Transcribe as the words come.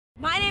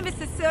My name is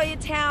Cecilia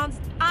Towns.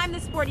 I'm the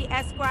Sporty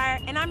Esquire,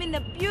 and I'm in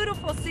the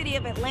beautiful city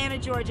of Atlanta,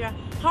 Georgia,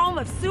 home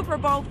of Super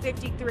Bowl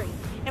 53.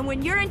 And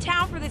when you're in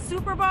town for the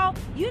Super Bowl,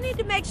 you need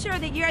to make sure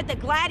that you're at the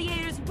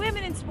Gladiators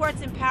Women in Sports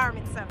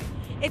Empowerment Summit.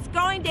 It's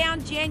going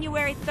down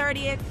January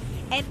 30th,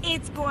 and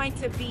it's going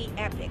to be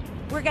epic.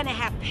 We're going to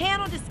have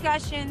panel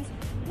discussions,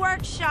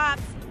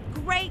 workshops,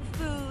 great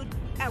food,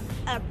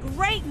 a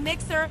great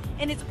mixer,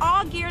 and it's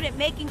all geared at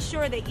making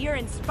sure that you're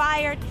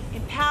inspired,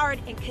 empowered,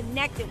 and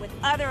connected with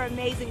other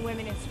amazing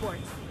women in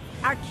sports.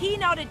 Our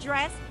keynote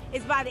address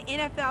is by the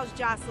NFL's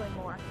Jocelyn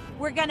Moore.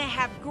 We're going to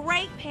have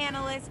great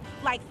panelists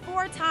like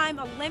four-time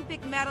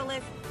Olympic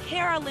medalist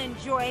Carolyn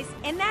Joyce,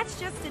 and that's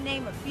just to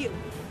name a few.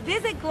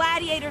 Visit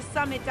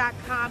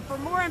gladiatorsummit.com for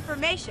more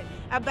information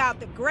about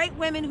the great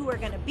women who are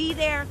going to be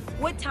there,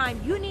 what time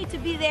you need to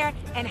be there,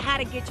 and how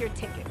to get your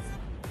tickets.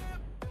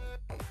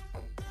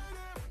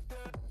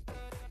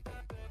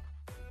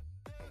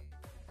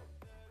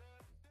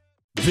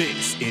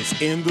 This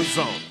is In the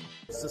Zone.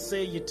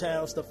 Cecilia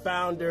Towns, the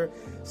founder,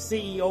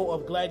 CEO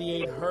of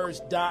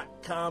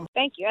GladiatorHers.com.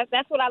 Thank you.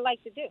 That's what I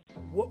like to do.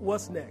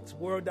 What's next?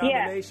 World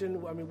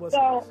domination? Yeah. I mean, what's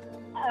so,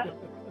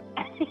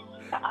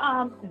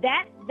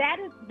 next?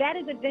 that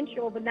is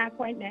eventual, but not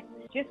quite next.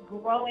 Just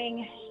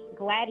growing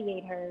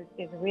Gladiators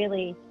is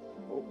really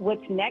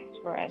what's next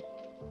for us,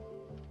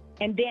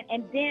 and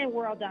then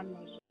world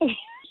domination.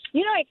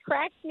 You know, it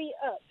cracks me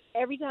up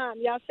every time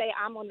y'all say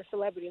I'm on the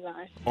celebrity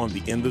line. On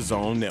the In the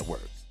Zone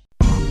Network.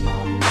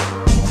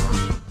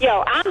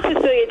 Yo, I'm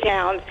Cecilia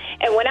Towns,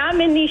 and when I'm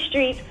in these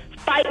streets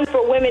fighting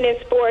for women in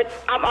sports,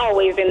 I'm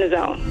always in the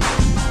zone.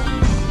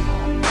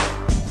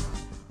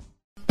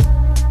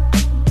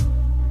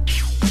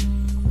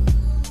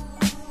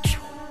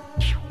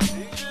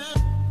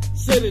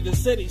 City to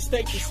city,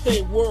 state to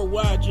state,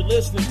 worldwide, you're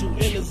listening to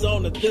In the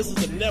Zone, and this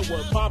is a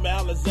network. Palmer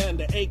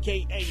Alexander,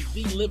 a.k.a.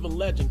 the living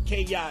legend,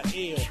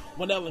 K.I.L.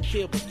 One Ellen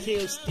Kill, but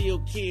kill, still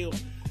kill.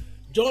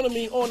 Joining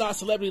me on our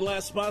celebrity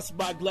line, sponsored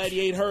by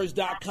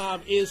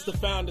GladiatorHers.com, is the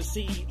founder,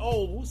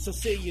 CEO,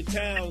 Cecilia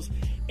Towns.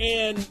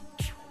 And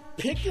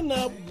picking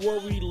up where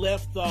we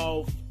left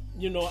off,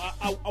 you know,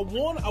 I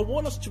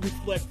want us to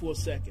reflect for a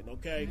second,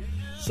 okay?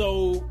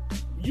 So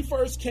you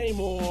first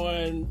came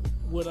on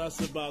with us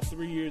about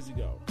 3 years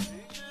ago.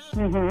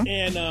 Mm-hmm.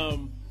 And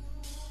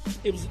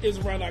it was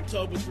around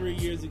October 3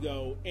 years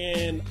ago.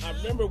 And I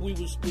remember we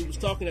was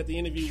talking at the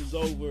interview was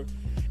over,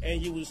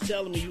 and you was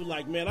telling me, you were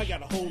like, man, I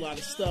got a whole lot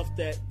of stuff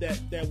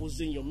that was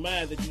in your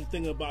mind that you were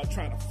thinking about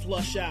trying to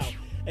flush out.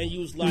 And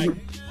you was like,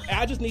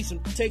 I just need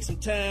take some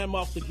time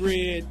off the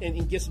grid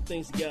and get some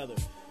things together.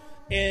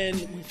 And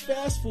we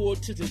fast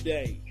forward to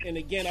today, and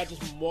again, I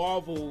just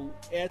marvel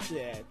at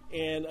that.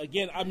 And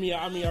again, I mean,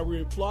 I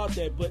really applaud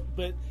that. But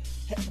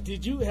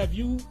have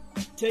you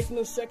taken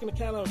a second to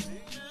kind of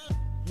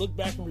look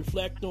back and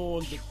reflect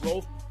on the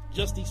growth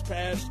just these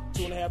past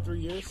 2.5, 3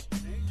 years?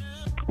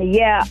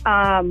 Yeah,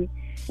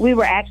 we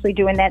were actually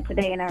doing that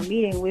today in our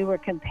meeting. We were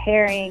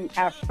comparing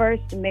our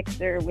first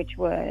mixer, which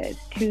was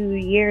 2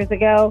 years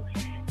ago,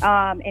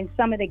 and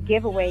some of the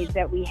giveaways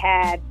that we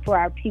had for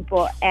our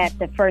people at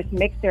the first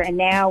mixer. And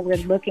now we're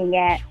looking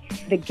at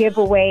the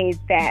giveaways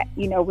that,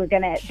 you know, we're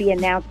going to be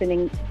announcing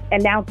in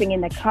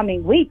the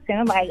coming weeks. And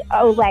I'm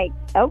like,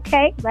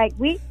 okay,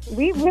 we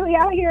really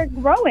out here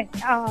growing.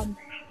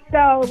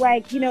 So,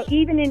 like, you know,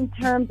 even in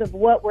terms of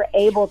what we're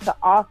able to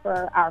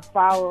offer our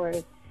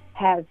followers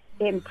has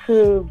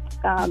improved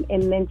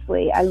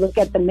immensely. I look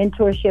at the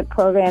mentorship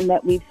program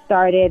that we've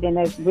started and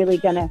is really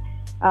going to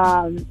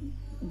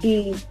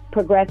be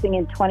progressing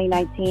in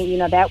 2019. You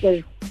know, that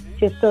was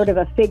just sort of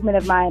a figment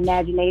of my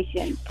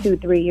imagination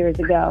 2-3 years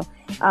ago.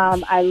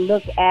 I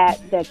look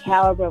at the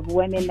caliber of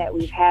women that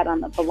we've had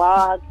on the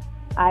blog.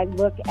 I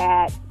look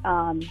at,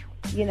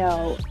 you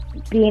know,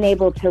 being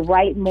able to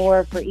write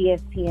more for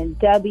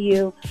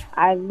ESPNW.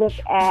 I look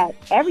at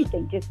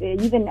everything, just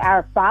even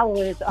our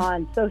followers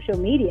on social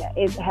media,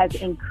 it has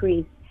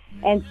increased.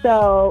 And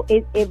so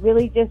it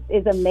really just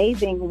is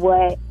amazing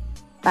what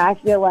I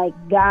feel like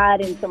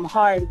God and some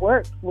hard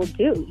work will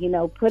do, you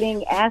know,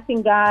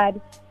 asking God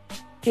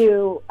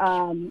to,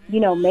 you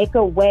know, make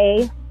a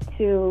way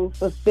to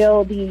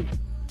fulfill these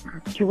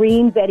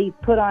dreams that He's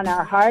put on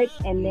our hearts,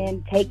 and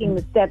then taking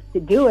the steps to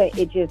do it.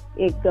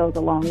 It goes a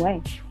long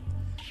way.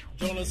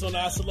 Joining us on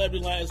our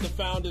celebrity line is the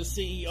founder,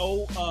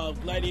 CEO of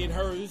Gladiator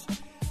Hers,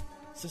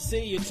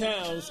 Cecilia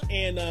Towns,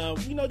 and,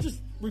 you know,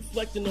 just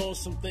reflecting on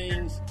some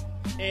things.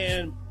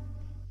 And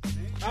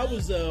I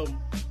was,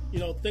 you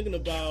know, thinking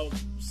about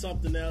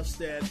something else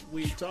that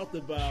we talked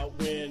about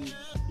when,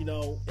 you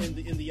know, in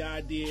the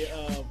idea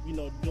of, you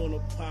know, doing a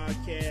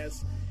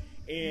podcast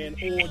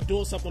or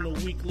doing something on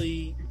a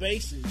weekly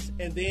basis.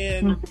 And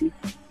then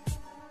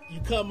you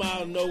come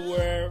out of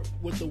nowhere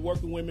with the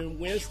Working Women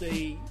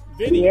Wednesday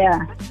video.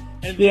 Yeah.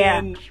 And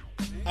then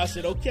I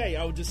said, okay,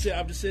 I'm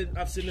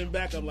sitting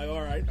back. I'm like,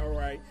 all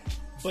right.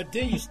 But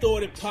then you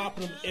started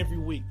popping them every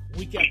week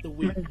after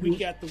week,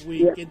 week after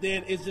week. Yeah. And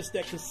then it's just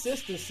that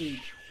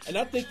consistency. And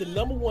I think the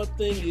number one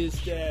thing is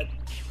that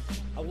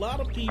a lot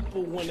of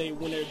people, when they're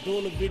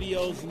doing the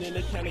videos and then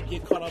they kind of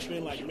get caught up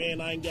in like,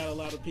 man, I ain't got a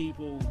lot of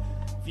people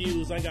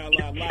views, I ain't got a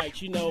lot of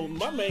likes. You know,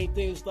 my main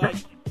thing is like,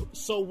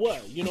 so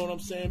what? You know what I'm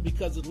saying?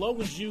 Because as long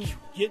as you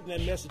getting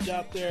that message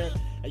out there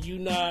and you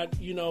not,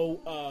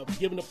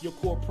 giving up your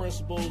core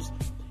principles,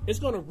 it's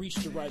going to reach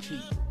the right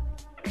people.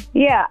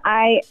 Yeah,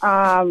 I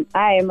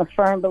am a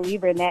firm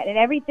believer in that. And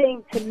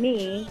everything, to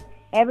me,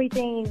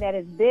 everything that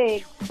is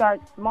big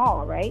starts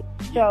small, right?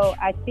 So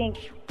I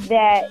think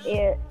that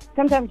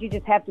sometimes you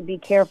just have to be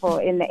careful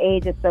in the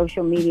age of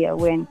social media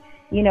when,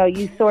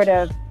 you sort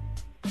of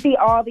see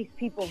all these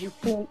people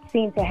who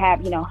seem to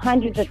have,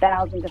 hundreds of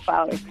thousands of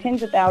followers,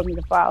 tens of thousands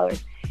of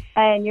followers.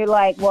 And you're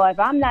like, well, if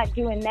I'm not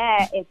doing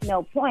that, it's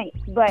no point.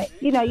 But,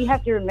 you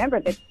have to remember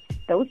that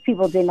those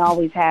people didn't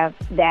always have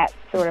that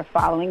sort of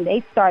following.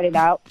 They started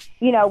out,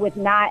 with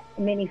not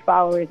many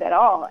followers at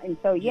all. And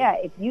so, yeah,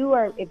 if you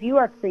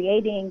are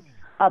creating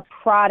a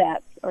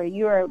product or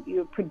you're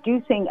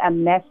producing a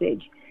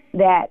message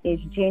that is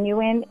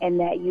genuine and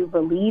that you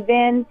believe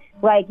in,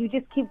 like, you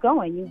just keep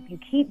going. You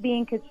keep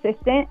being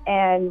consistent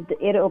and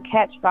it'll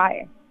catch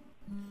fire.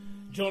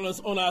 Join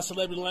us on our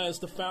Celebrity Line,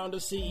 the founder,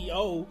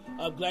 CEO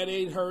of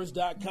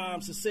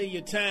GladiatorHers.com,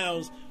 Cecilia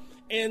Towns.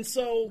 And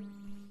so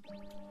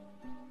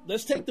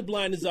let's take the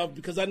blinders off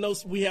because I know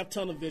we have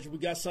tunnel vision. We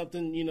got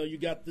something, you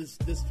got this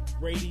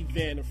great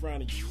event in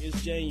front of you.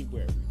 It's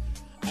January.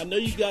 I know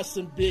you got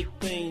some big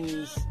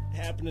things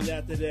happening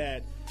after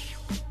that.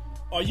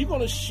 Are you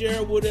going to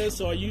share with us,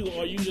 or are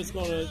you just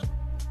going to,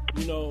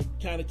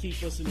 kind of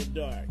keep us in the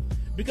dark?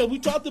 Because we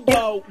talked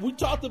about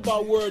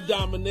world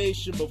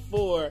domination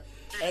before,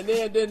 and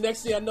then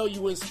next thing I know,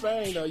 you in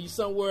Spain or you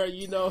somewhere,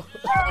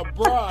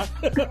 abroad.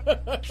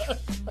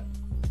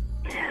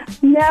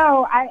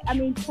 No, I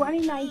mean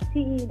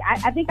 2019.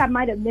 I think I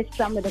might have missed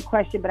some of the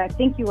question, but I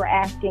think you were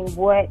asking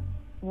what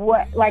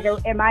like,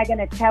 am I going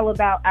to tell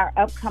about our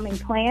upcoming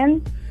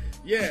plans?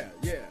 Yeah.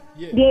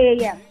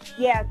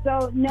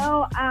 So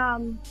no,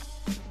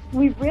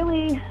 we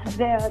really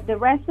the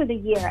rest of the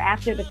year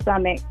after the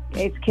summit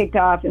is kicked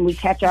off and we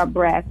catch our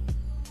breath.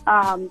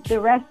 The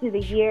rest of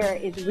the year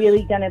is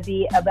really going to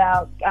be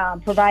about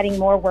providing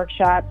more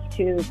workshops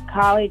to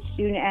college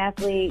student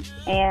athletes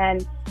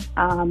and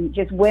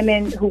just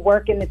women who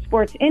work in the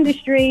sports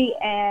industry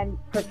and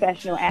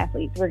professional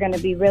athletes. We're going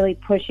to be really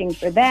pushing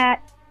for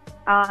that,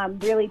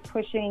 really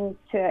pushing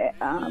to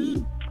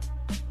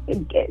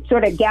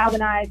sort of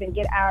galvanize and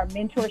get our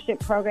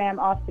mentorship program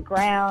off the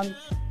ground.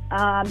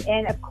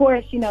 And of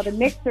course, the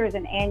mixer is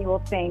an annual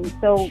thing.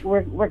 So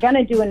we're going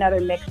to do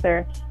another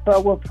mixer,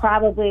 but we'll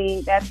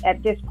probably,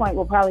 at this point,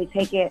 we'll probably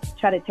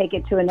try to take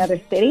it to another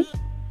city.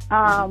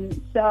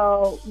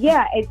 So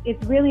yeah,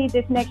 it's really,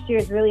 this next year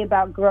is really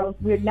about growth.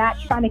 We're not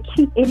trying to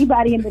keep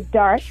anybody in the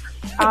dark.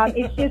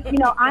 It's just,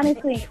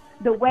 honestly,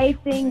 the way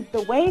things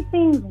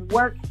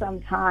work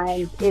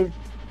sometimes is,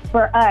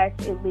 for us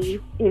at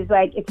least, is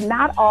like, it's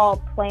not all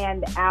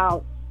planned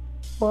out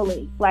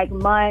fully, like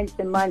months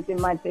and months and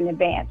months in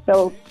advance.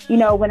 So,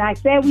 when I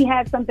said we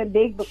had something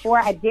big before,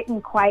 I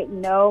didn't quite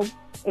know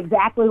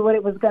exactly what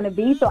it was going to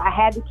be. So I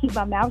had to keep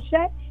my mouth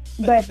shut.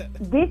 But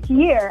this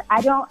year,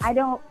 I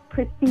don't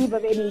perceive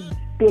of any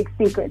big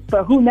secrets,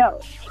 but who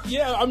knows?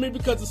 Yeah, I mean,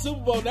 because the Super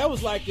Bowl, that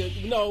was like a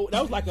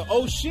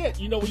oh shit,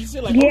 when you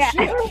say like, yeah.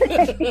 Oh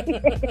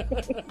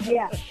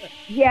shit.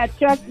 yeah,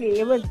 trust me,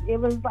 it was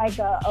like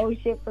a oh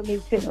shit for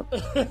me too.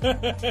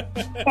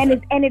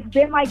 and it's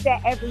been like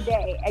that every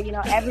day.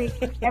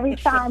 Every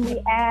time we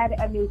add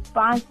a new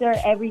sponsor,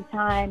 every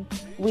time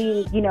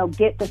we,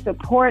 get the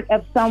support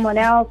of someone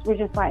else, we're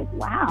just like,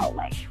 wow,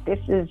 like, this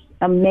is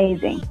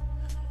amazing.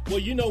 Well,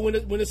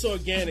 when it's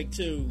organic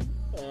too,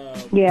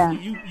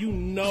 you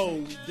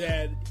know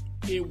that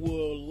it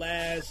will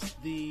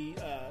last the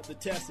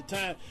test of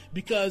time,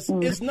 because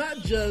it's not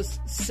just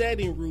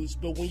setting roots,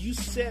 but when you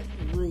set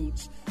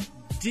roots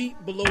deep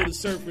below the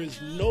surface,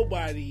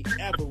 nobody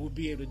ever will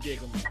be able to dig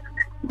them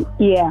up.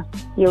 Yeah,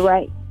 you're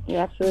right.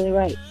 You're absolutely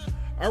right.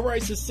 All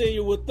right,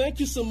 Cecilia. Well, thank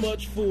you so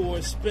much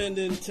for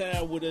spending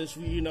time with us.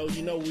 We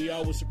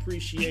always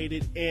appreciate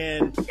it.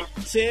 And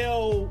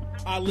tell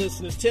our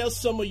listeners, tell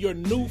some of your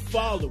new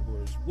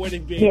followers where they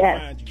can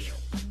find you.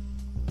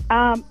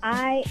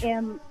 I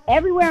am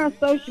everywhere on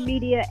social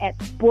media at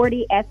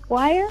Sporty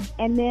Esquire,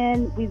 and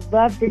then we'd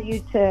love for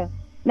you to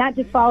not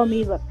just follow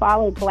me, but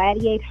follow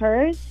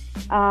Gladiators.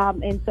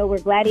 And so we're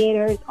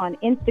Gladiators on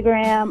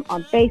Instagram,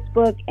 on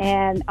Facebook,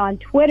 and on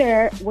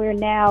Twitter.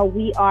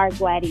 We are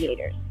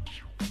Gladiators.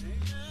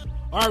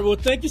 All right, well,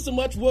 thank you so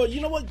much. Well,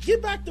 you know what?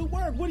 Get back to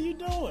work. What are you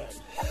doing?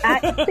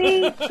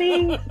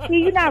 See,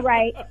 you're not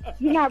right.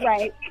 You're not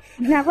right.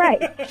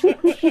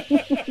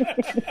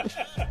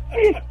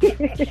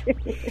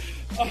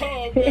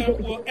 Oh, man.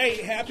 Well,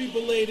 hey, happy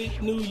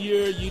belated New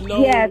Year.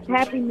 Yes,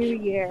 happy New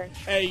Year.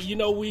 Hey,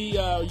 we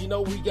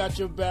got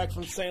your back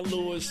from St.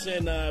 Louis,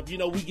 and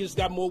we just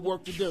got more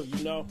work to do.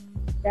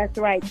 That's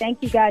right.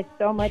 Thank you guys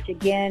so much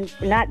again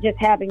for not just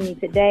having me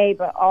today,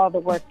 but all the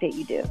work that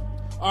you do.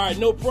 All right,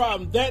 no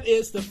problem. That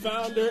is the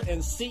founder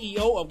and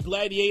CEO of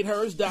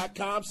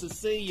GladiateHers.com,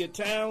 Cecilia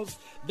Towns.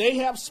 They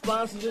have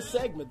sponsored this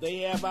segment.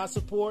 They have our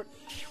support,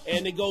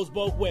 and it goes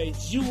both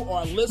ways. You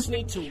are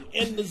listening to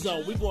In the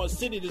Zone. We're going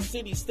city to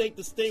city, state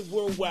to state,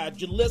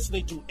 worldwide. You're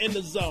listening to In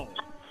the Zone,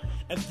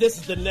 and this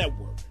is the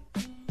network.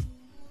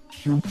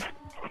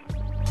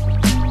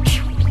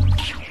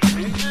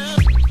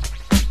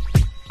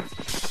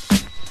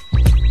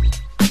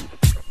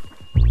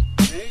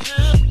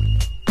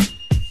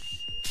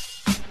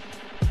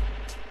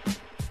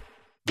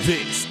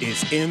 This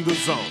is In the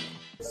Zone.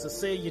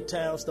 Cecilia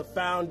Towns, the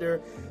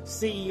founder,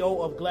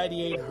 CEO of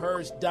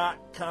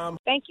GladiateHers.com.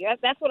 Thank you.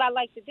 That's what I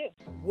like to do.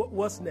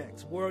 What's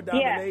next? World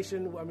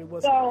domination? I mean,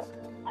 what's so,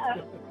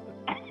 next?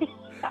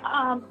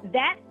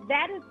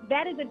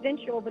 that is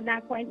eventual, but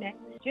not quite next.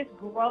 Just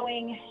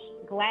growing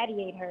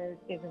Gladiate Hers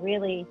is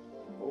really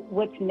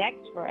what's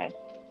next for us,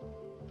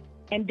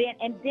 and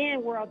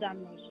then world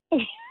domination.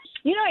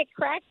 You know, it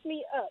cracks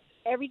me up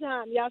every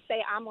time y'all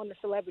say I'm on the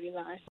celebrity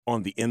line.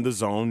 On the In the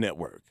Zone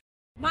Network.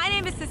 My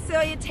name is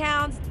Cecilia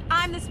Towns.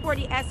 I'm the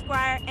Sporty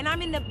Esquire, and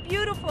I'm in the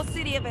beautiful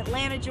city of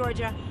Atlanta,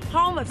 Georgia,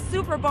 home of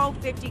Super Bowl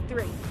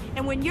 53.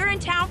 And when you're in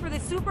town for the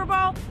Super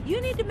Bowl,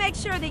 you need to make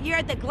sure that you're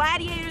at the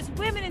Gladiators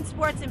Women in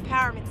Sports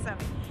Empowerment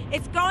Summit.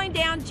 It's going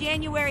down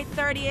January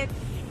 30th,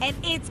 and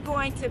it's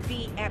going to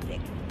be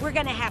epic. We're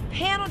going to have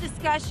panel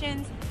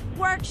discussions,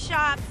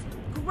 workshops,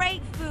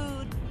 great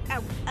food,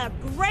 a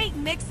great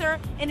mixer,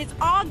 and it's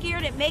all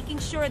geared at making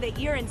sure that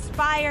you're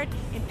inspired,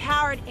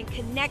 empowered, and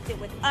connected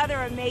with other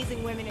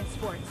amazing women in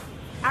sports.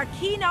 Our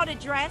keynote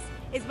address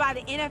is by the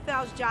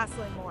NFL's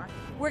Jocelyn Moore.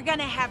 We're going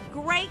to have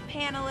great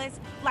panelists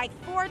like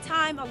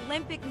four-time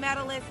Olympic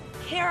medalist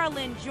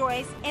Carolyn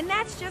Joyce, and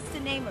that's just to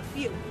name a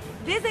few.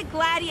 Visit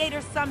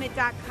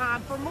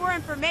gladiatorsummit.com for more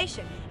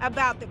information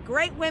about the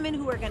great women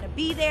who are going to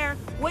be there,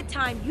 what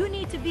time you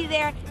need to be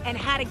there, and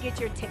how to get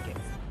your tickets.